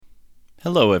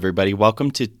Hello, everybody.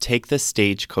 Welcome to Take the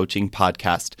Stage Coaching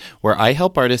Podcast, where I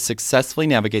help artists successfully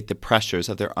navigate the pressures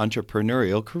of their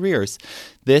entrepreneurial careers.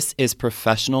 This is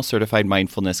professional certified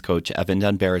mindfulness coach Evan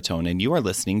Dunbaritone, and you are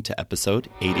listening to episode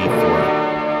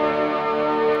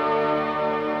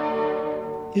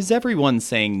 84. Is everyone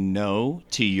saying no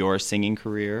to your singing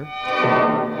career?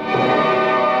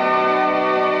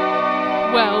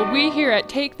 Well, we here at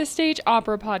Take the Stage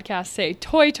Opera Podcast say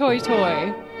toy, toy,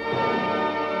 toy.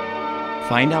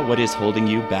 Find out what is holding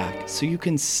you back so you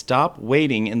can stop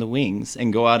waiting in the wings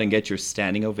and go out and get your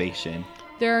standing ovation.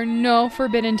 There are no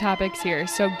forbidden topics here,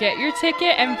 so get your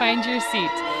ticket and find your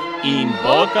seat. In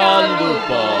Boca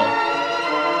Lupo.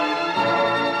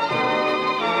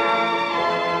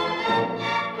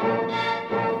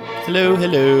 Hello,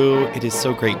 hello. It is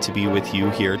so great to be with you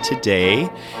here today.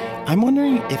 I'm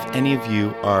wondering if any of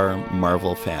you are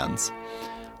Marvel fans.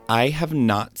 I have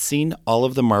not seen all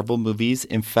of the Marvel movies.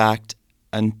 In fact,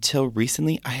 until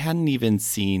recently, I hadn't even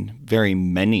seen very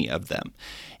many of them.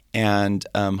 And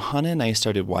Hannah and I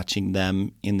started watching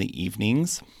them in the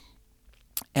evenings.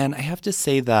 And I have to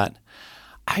say that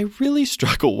I really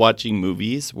struggle watching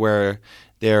movies where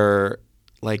they're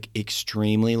like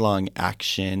extremely long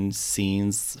action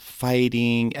scenes,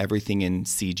 fighting, everything in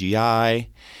CGI.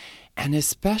 And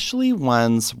especially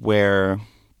ones where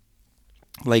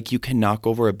like you can knock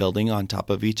over a building on top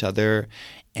of each other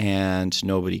and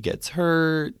nobody gets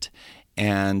hurt,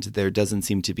 and there doesn't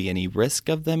seem to be any risk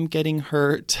of them getting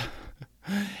hurt.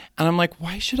 And I'm like,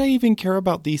 why should I even care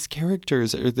about these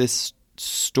characters or this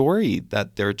story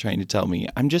that they're trying to tell me?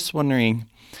 I'm just wondering,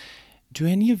 do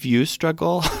any of you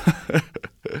struggle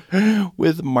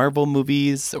with Marvel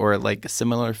movies or like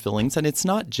similar feelings? And it's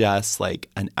not just like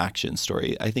an action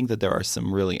story. I think that there are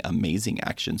some really amazing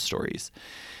action stories.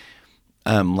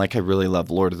 Like I really love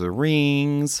Lord of the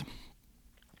Rings,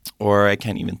 or I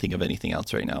can't even think of anything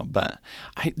else right now. But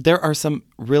there are some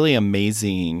really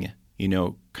amazing,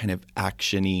 kind of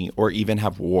action-y or even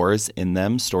have wars in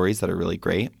them, stories that are really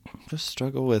great. I just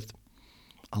struggle with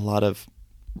a lot of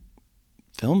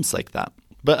films like that.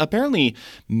 But apparently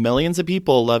millions of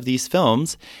people love these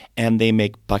films and they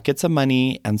make buckets of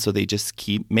money, and so they just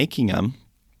keep making them.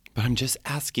 But I'm just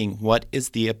asking, what is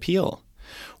the appeal?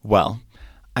 Well,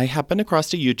 I happened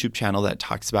across a YouTube channel that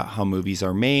talks about how movies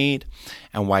are made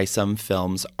and why some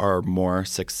films are more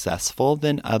successful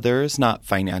than others, not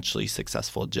financially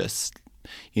successful, just,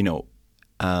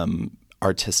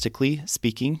 artistically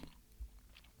speaking.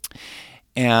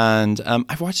 And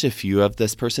I've watched a few of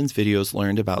this person's videos,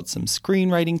 learned about some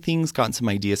screenwriting things, gotten some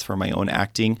ideas for my own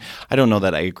acting. I don't know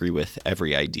that I agree with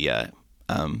every idea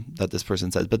that this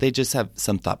person says, but they just have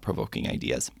some thought-provoking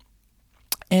ideas.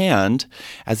 And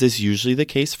as is usually the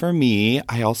case for me,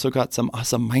 I also got some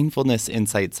awesome mindfulness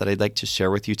insights that I'd like to share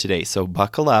with you today. So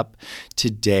buckle up.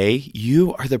 Today,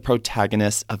 you are the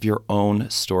protagonist of your own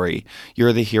story.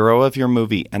 You're the hero of your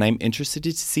movie, and I'm interested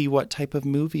to see what type of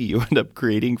movie you end up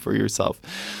creating for yourself.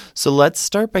 So let's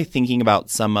start by thinking about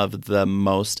some of the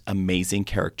most amazing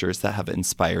characters that have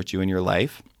inspired you in your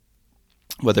life.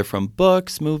 Whether from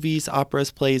books, movies, operas,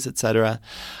 plays, etc.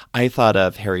 I thought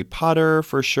of Harry Potter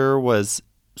for sure, was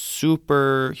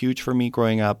super huge for me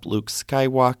growing up. Luke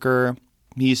Skywalker,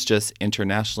 he's just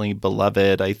internationally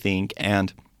beloved, I think.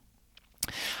 And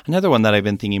another one that I've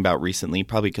been thinking about recently,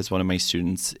 probably because one of my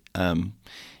students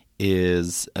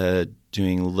is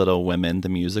doing Little Women, the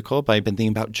musical, but I've been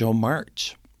thinking about Jo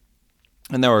March.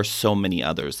 And there are so many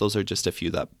others. Those are just a few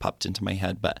that popped into my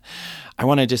head. But I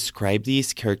want to describe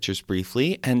these characters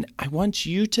briefly, and I want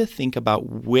you to think about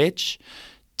which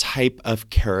type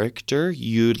of character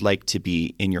you'd like to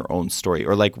be in your own story,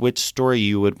 or like which story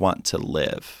you would want to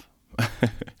live.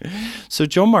 So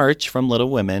Jo March from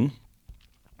Little Women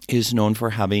is known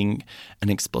for having an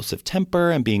explosive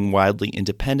temper and being wildly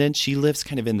independent. She lives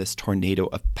kind of in this tornado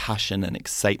of passion and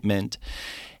excitement,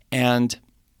 and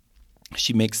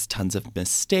she makes tons of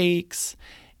mistakes.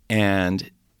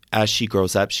 And as she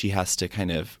grows up, she has to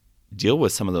kind of deal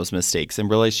with some of those mistakes and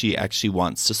realize she actually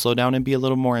wants to slow down and be a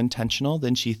little more intentional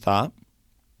than she thought.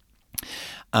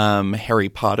 Harry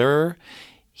Potter,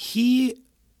 he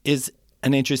is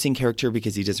an interesting character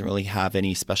because he doesn't really have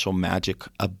any special magic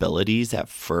abilities at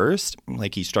first.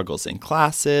 Like, he struggles in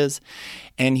classes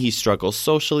and he struggles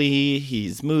socially.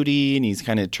 He's moody and he's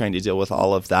kind of trying to deal with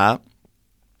all of that.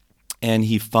 And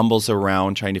he fumbles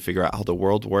around trying to figure out how the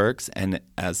world works. And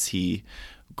as he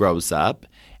grows up,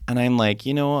 and I'm like,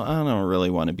 I don't really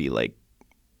want to be like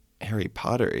Harry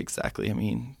Potter exactly. I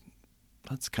mean,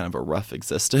 that's kind of a rough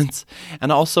existence.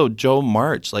 And also Joe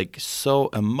March, like so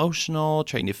emotional,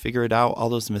 trying to figure it out, all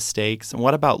those mistakes. And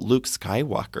what about Luke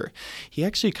Skywalker? He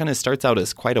actually kind of starts out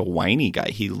as quite a whiny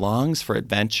guy. He longs for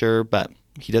adventure, but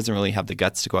he doesn't really have the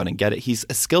guts to go out and get it. He's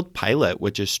a skilled pilot,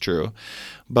 which is true.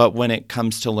 But when it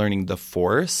comes to learning the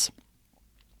Force,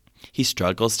 he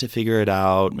struggles to figure it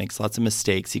out, makes lots of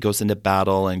mistakes. He goes into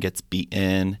battle and gets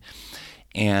beaten.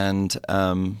 And,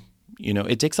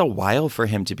 it takes a while for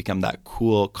him to become that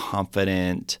cool,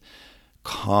 confident,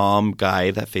 calm guy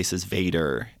that faces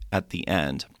Vader at the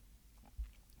end.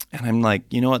 And I'm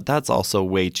like, you know what? That's also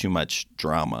way too much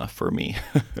drama for me.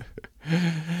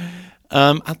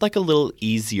 I'd like a little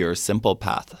easier, simple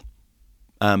path.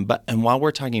 And while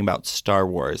we're talking about Star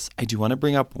Wars, I do want to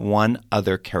bring up one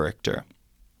other character.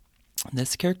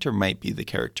 This character might be the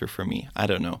character for me. I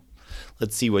don't know.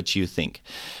 Let's see what you think.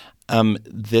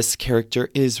 This character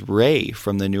is Rey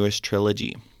from the newest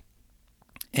trilogy.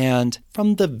 And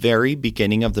from the very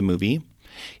beginning of the movie,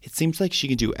 it seems like she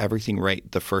can do everything right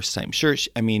the first time. Sure,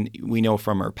 we know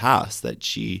from her past that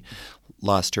she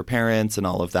lost her parents and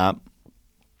all of that.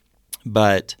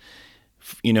 But,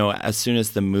 as soon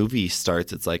as the movie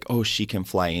starts, it's like, oh, she can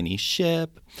fly any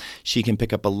ship. She can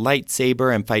pick up a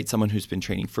lightsaber and fight someone who's been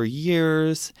training for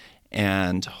years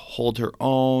and hold her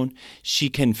own. She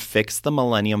can fix the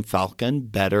Millennium Falcon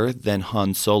better than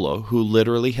Han Solo, who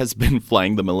literally has been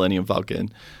flying the Millennium Falcon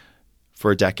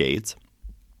for decades.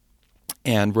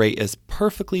 And Rey is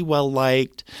perfectly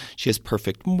well-liked. She has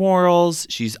perfect morals.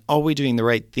 She's always doing the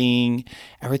right thing.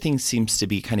 Everything seems to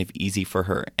be kind of easy for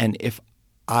her. And if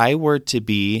I were to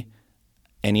be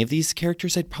any of these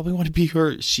characters, I'd probably want to be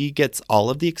her. She gets all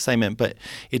of the excitement, but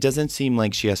it doesn't seem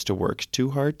like she has to work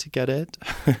too hard to get it.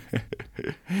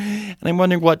 And I'm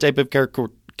wondering, what type of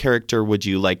character would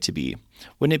you like to be?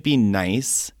 Wouldn't it be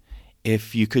nice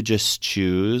if you could just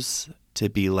choose to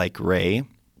be like Rey?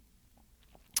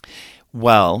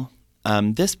 Well,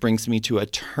 this brings me to a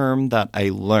term that I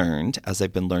learned as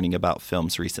I've been learning about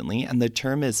films recently, and the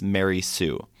term is Mary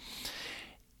Sue.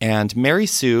 And Mary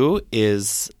Sue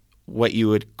is what you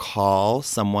would call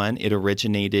someone. It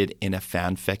originated in a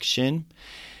fan fiction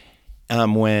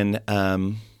when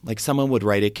someone would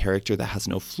write a character that has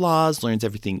no flaws, learns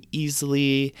everything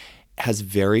easily, has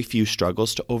very few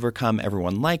struggles to overcome.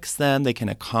 Everyone likes them. They can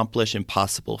accomplish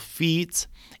impossible feats.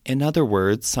 In other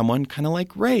words, someone kind of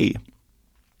like Rey.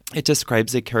 It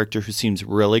describes a character who seems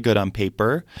really good on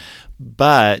paper,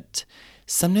 but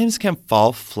sometimes can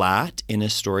fall flat in a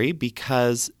story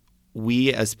because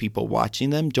we as people watching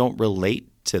them don't relate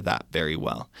to that very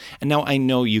well. And now I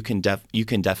know you can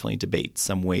definitely debate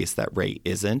some ways that Rey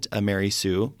isn't a Mary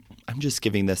Sue. I'm just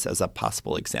giving this as a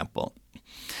possible example.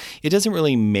 It doesn't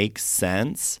really make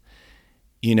sense,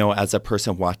 as a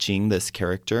person watching this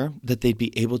character, that they'd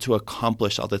be able to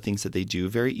accomplish all the things that they do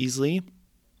very easily.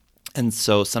 And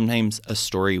so sometimes a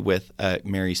story with a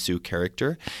Mary Sue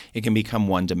character, it can become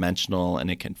one-dimensional and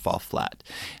it can fall flat.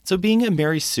 So being a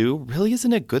Mary Sue really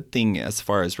isn't a good thing as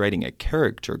far as writing a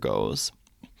character goes.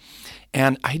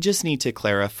 And I just need to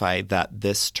clarify that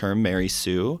this term, Mary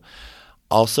Sue,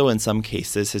 also in some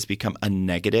cases has become a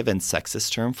negative and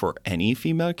sexist term for any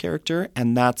female character,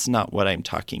 and that's not what I'm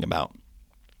talking about.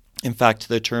 In fact,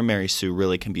 the term Mary Sue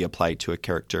really can be applied to a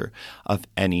character of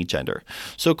any gender.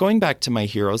 So going back to my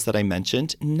heroes that I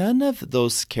mentioned, none of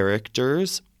those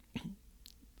characters,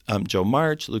 Joe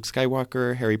March, Luke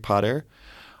Skywalker, Harry Potter,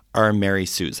 are Mary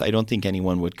Sues. I don't think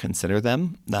anyone would consider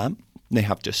them that. They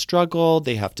have to struggle,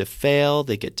 they have to fail,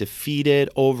 they get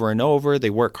defeated over and over, they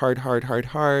work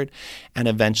hard, and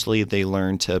eventually they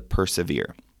learn to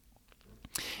persevere.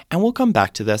 And we'll come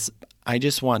back to this. I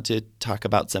just want to talk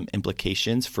about some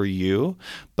implications for you,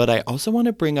 but I also want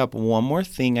to bring up one more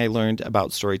thing I learned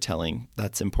about storytelling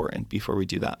that's important before we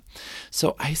do that.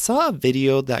 So I saw a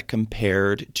video that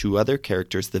compared two other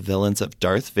characters, the villains of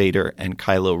Darth Vader and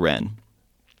Kylo Ren.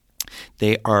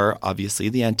 They are obviously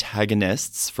the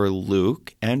antagonists for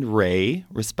Luke and Rey,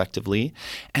 respectively,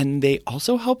 and they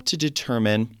also help to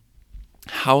determine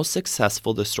how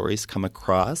successful the stories come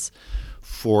across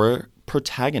for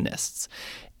protagonists.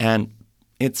 And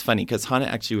it's funny because Hannah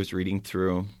actually was reading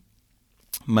through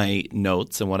my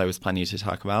notes and what I was planning to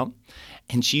talk about,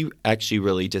 and she actually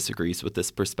really disagrees with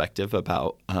this perspective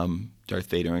about Darth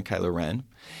Vader and Kylo Ren.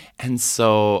 And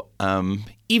so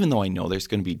even though I know there's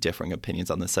going to be differing opinions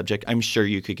on the subject, I'm sure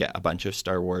you could get a bunch of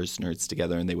Star Wars nerds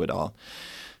together and they would all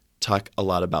talk a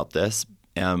lot about this.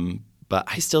 But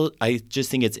I just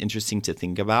think it's interesting to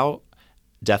think about,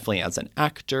 definitely as an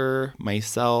actor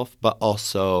myself, but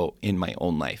also in my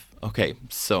own life. Okay,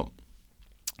 so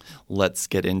let's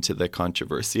get into the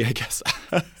controversy, I guess.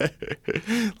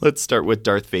 Let's start with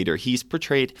Darth Vader. He's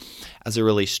portrayed as a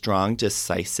really strong,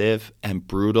 decisive, and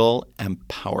brutal and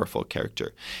powerful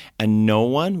character. And no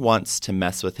one wants to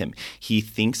mess with him. He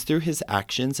thinks through his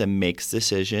actions and makes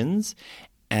decisions.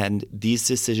 And these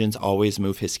decisions always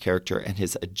move his character and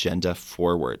his agenda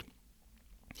forward.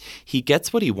 He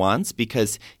gets what he wants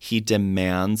because he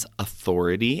demands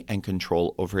authority and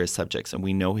control over his subjects. And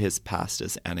we know his past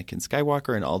as Anakin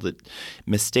Skywalker and all the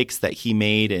mistakes that he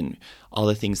made and all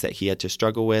the things that he had to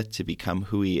struggle with to become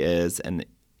who he is. And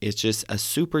it's just a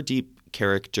super deep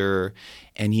character.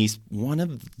 And he's one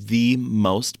of the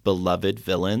most beloved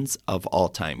villains of all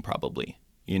time, probably.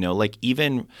 You know, like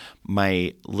even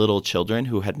my little children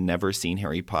who had never seen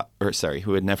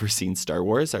who had never seen Star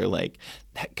Wars are like,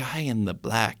 that guy in the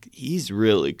black, he's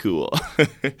really cool.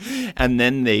 And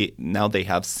then they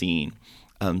have seen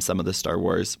some of the Star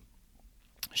Wars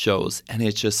shows, and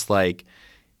it's just like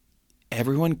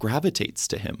everyone gravitates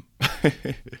to him.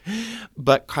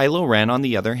 But Kylo Ren, on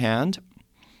the other hand,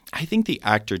 I think the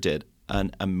actor did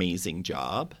an amazing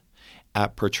job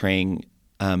at portraying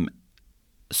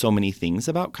so many things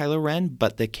about Kylo Ren,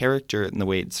 but the character and the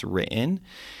way it's written,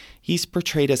 he's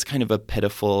portrayed as kind of a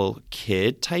pitiful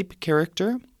kid type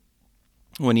character.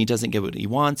 When he doesn't get what he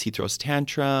wants, he throws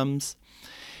tantrums,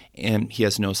 and he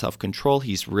has no self-control.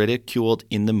 He's ridiculed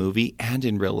in the movie and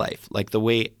in real life. Like the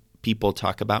way people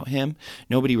talk about him,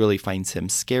 nobody really finds him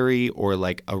scary or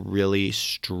like a really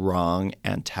strong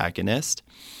antagonist.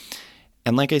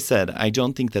 And like I said, I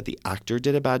don't think that the actor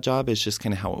did a bad job. It's just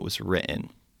kind of how it was written.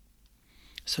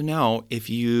 So now if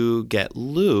you get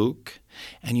Luke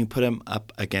and you put him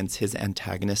up against his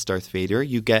antagonist, Darth Vader,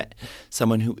 you get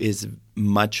someone who is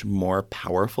much more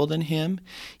powerful than him.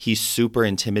 He's super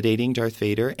intimidating, Darth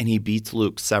Vader, and he beats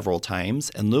Luke several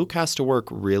times. And Luke has to work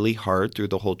really hard through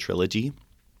the whole trilogy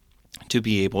to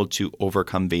be able to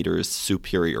overcome Vader's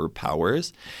superior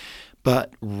powers.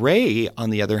 But Rey, on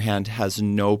the other hand, has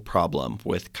no problem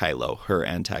with Kylo, her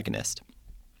antagonist.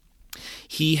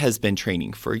 He has been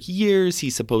training for years.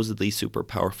 He's supposedly super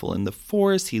powerful in the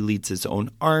Force. He leads his own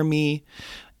army.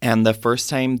 And the first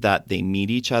time that they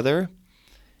meet each other,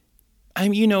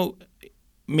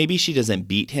 maybe she doesn't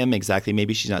beat him exactly.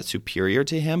 Maybe she's not superior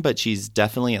to him, but she's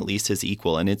definitely at least his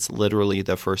equal. And it's literally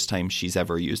the first time she's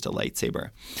ever used a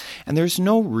lightsaber. And there's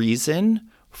no reason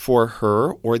for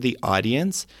her or the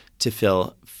audience to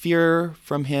feel fear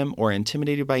from him or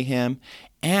intimidated by him.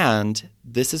 And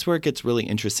this is where it gets really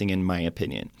interesting, in my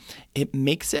opinion. It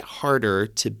makes it harder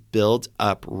to build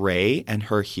up Rey and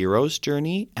her hero's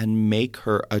journey and make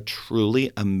her a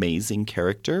truly amazing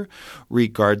character,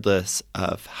 regardless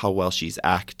of how well she's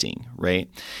acting, right?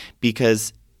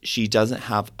 Because she doesn't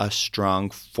have a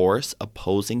strong force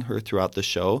opposing her throughout the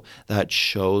show that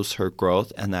shows her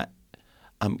growth and that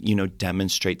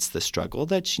demonstrates the struggle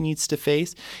that she needs to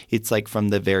face. It's like from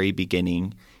the very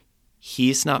beginning,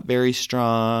 he's not very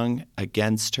strong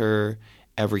against her.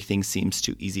 Everything seems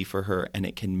too easy for her, and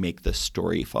it can make the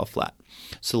story fall flat.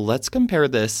 So let's compare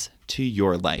this to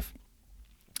your life.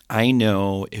 I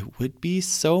know it would be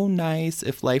so nice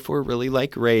if life were really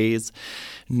like Rey's.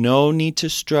 No need to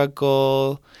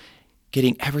struggle,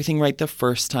 getting everything right the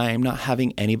first time, not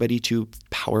having anybody too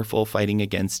powerful fighting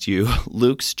against you.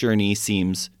 Luke's journey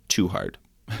seems too hard.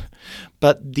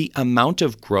 But the amount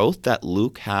of growth that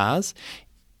Luke has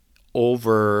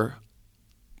over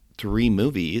 3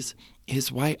 movies is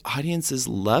why audiences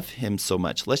love him so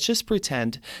much. Let's just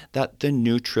pretend that the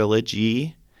new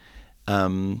trilogy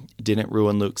didn't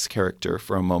ruin Luke's character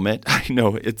for a moment. I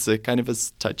know it's a kind of a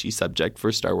touchy subject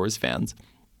for Star Wars fans.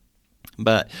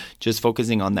 But just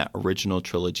focusing on that original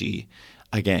trilogy,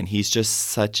 again, he's just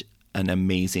such an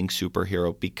amazing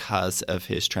superhero because of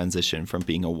his transition from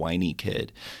being a whiny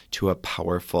kid to a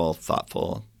powerful,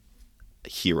 thoughtful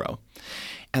hero.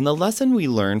 And the lesson we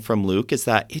learn from Luke is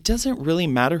that it doesn't really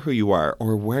matter who you are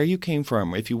or where you came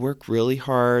from. If you work really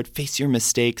hard, face your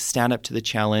mistakes, stand up to the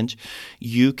challenge,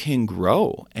 you can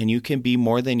grow and you can be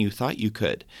more than you thought you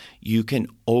could. You can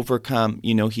overcome,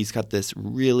 he's got this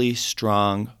really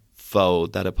strong foe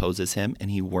that opposes him, and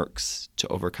he works to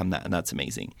overcome that, and that's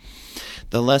amazing.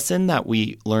 The lesson that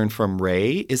we learn from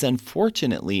Rey is,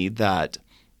 unfortunately, that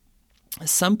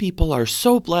some people are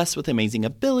so blessed with amazing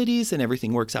abilities and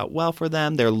everything works out well for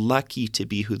them. They're lucky to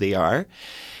be who they are.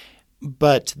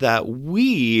 But that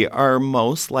we are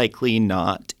most likely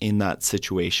not in that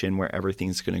situation where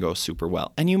everything's going to go super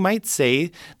well. And you might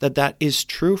say that that is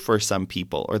true for some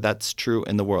people, or that's true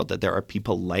in the world, that there are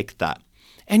people like that.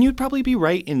 And you'd probably be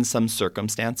right in some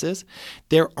circumstances.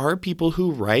 There are people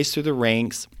who rise through the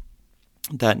ranks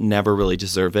that never really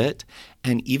deserve it.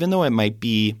 And even though it might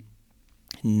be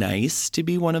nice to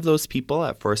be one of those people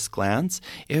at first glance.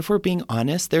 If we're being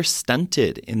honest, they're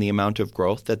stunted in the amount of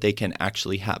growth that they can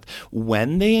actually have.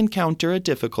 When they encounter a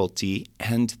difficulty,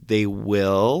 and they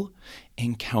will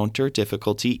encounter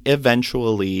difficulty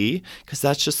eventually, because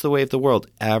that's just the way of the world.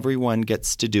 Everyone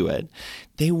gets to do it.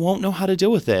 They won't know how to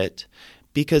deal with it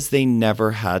because they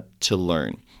never had to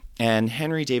learn. And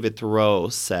Henry David Thoreau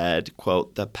said,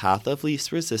 quote, "The path of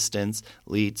least resistance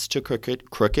leads to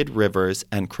crooked rivers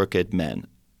and crooked men."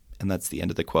 And that's the end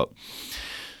of the quote.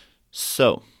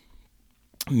 So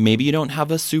maybe you don't have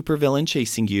a supervillain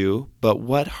chasing you, but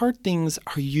what hard things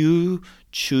are you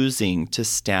choosing to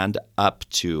stand up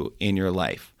to in your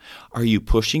life? Are you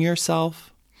pushing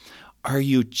yourself? Are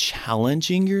you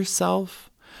challenging yourself?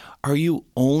 Are you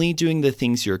only doing the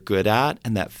things you're good at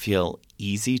and that feel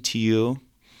easy to you?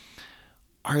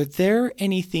 Are there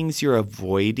any things you're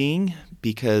avoiding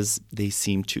because they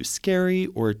seem too scary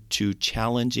or too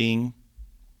challenging?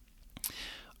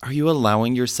 Are you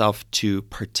allowing yourself to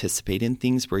participate in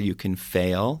things where you can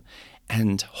fail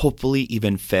and hopefully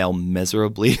even fail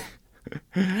miserably?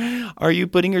 Are you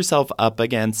putting yourself up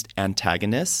against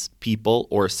antagonists, people,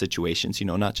 or situations,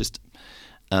 not just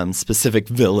specific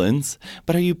villains,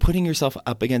 but are you putting yourself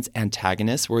up against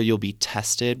antagonists where you'll be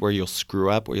tested, where you'll screw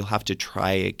up, where you'll have to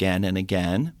try again and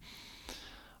again?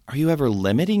 Are you ever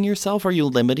limiting yourself? Are you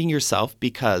limiting yourself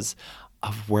because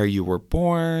of where you were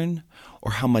born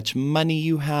or how much money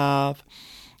you have?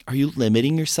 Are you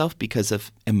limiting yourself because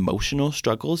of emotional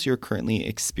struggles you're currently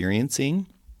experiencing?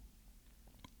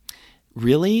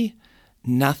 Really,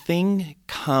 nothing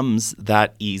comes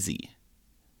that easy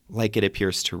like it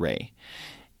appears to Ray.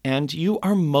 And you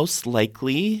are most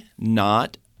likely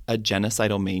not a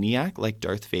genocidal maniac like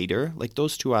Darth Vader. Like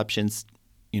those two options,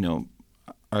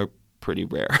 are pretty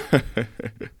rare.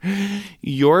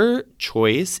 Your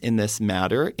choice in this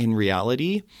matter, in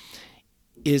reality,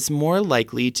 is more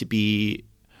likely to be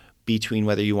between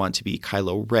whether you want to be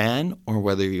Kylo Ren or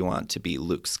whether you want to be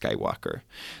Luke Skywalker.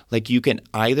 Like you can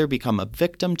either become a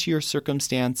victim to your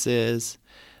circumstances,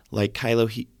 like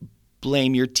Kylo,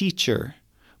 blame your teacher,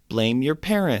 blame your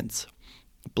parents,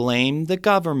 blame the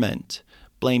government,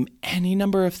 blame any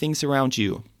number of things around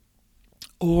you.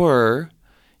 Or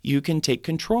you can take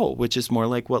control, which is more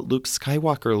like what Luke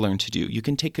Skywalker learned to do. You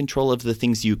can take control of the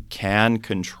things you can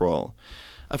control.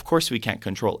 Of course, we can't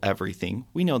control everything.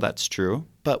 We know that's true,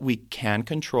 but we can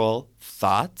control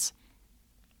thoughts.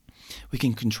 We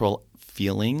can control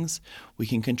feelings. We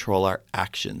can control our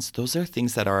actions. Those are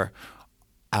things that are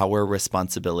our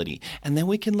responsibility. And then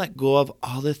we can let go of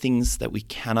all the things that we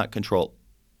cannot control.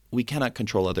 We cannot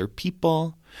control other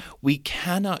people. We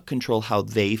cannot control how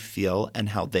they feel and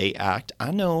how they act.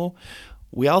 I know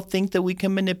we all think that we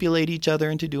can manipulate each other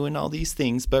into doing all these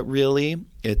things, but really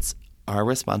it's our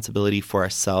responsibility for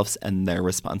ourselves and their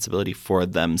responsibility for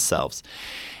themselves.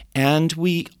 And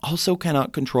we also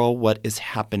cannot control what is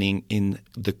happening in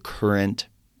the current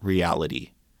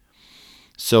reality.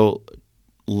 So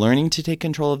learning to take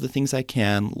control of the things I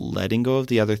can, letting go of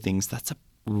the other things, that's a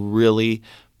really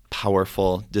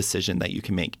powerful decision that you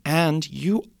can make. And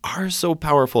you are so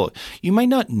powerful. You might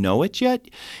not know it yet.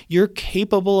 You're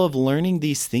capable of learning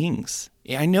these things.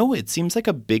 I know it seems like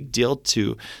a big deal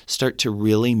to start to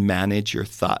really manage your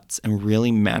thoughts and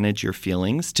really manage your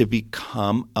feelings to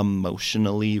become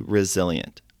emotionally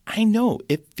resilient. I know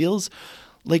it feels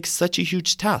like such a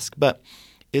huge task, but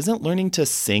isn't learning to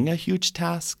sing a huge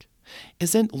task?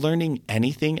 Isn't learning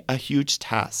anything a huge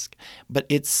task? But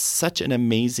it's such an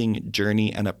amazing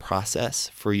journey and a process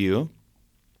for you.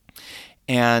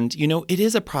 And, it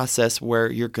is a process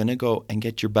where you're going to go and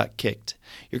get your butt kicked.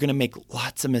 You're going to make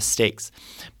lots of mistakes.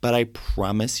 But I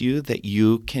promise you that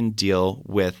you can deal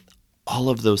with all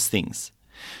of those things.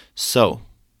 So,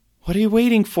 what are you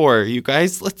waiting for, you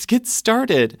guys? Let's get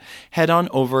started. Head on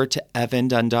over to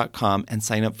evandunn.com and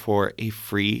sign up for a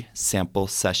free sample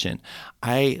session.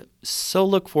 I so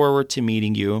look forward to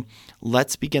meeting you.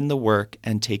 Let's begin the work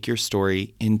and take your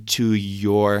story into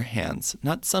your hands.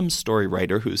 Not some story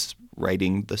writer who's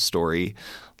writing the story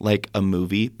like a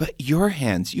movie, but your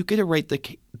hands. You get to write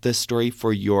the story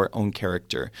for your own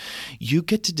character. You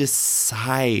get to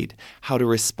decide how to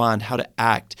respond, how to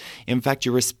act. In fact,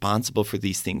 you're responsible for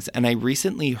these things. And I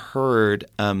recently heard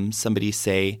somebody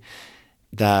say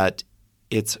that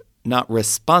it's not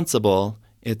responsible,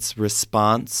 it's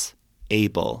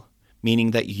response-able,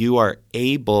 meaning that you are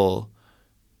able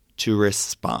to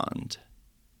respond,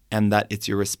 and that it's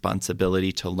your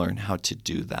responsibility to learn how to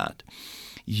do that.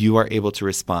 You are able to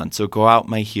respond. So go out,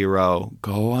 my hero.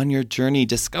 Go on your journey.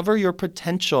 Discover your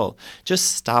potential.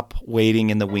 Just stop waiting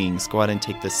in the wings. Go out and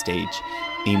take the stage.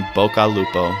 In Boca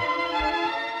Lupo.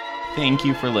 thank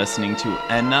you for listening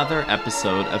to another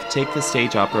episode of Take the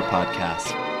Stage Opera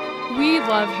podcast. We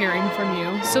love hearing from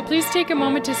you, so please take a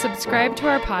moment to subscribe to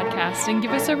our podcast and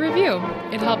give us a review.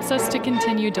 It helps us to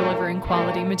continue delivering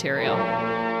quality material.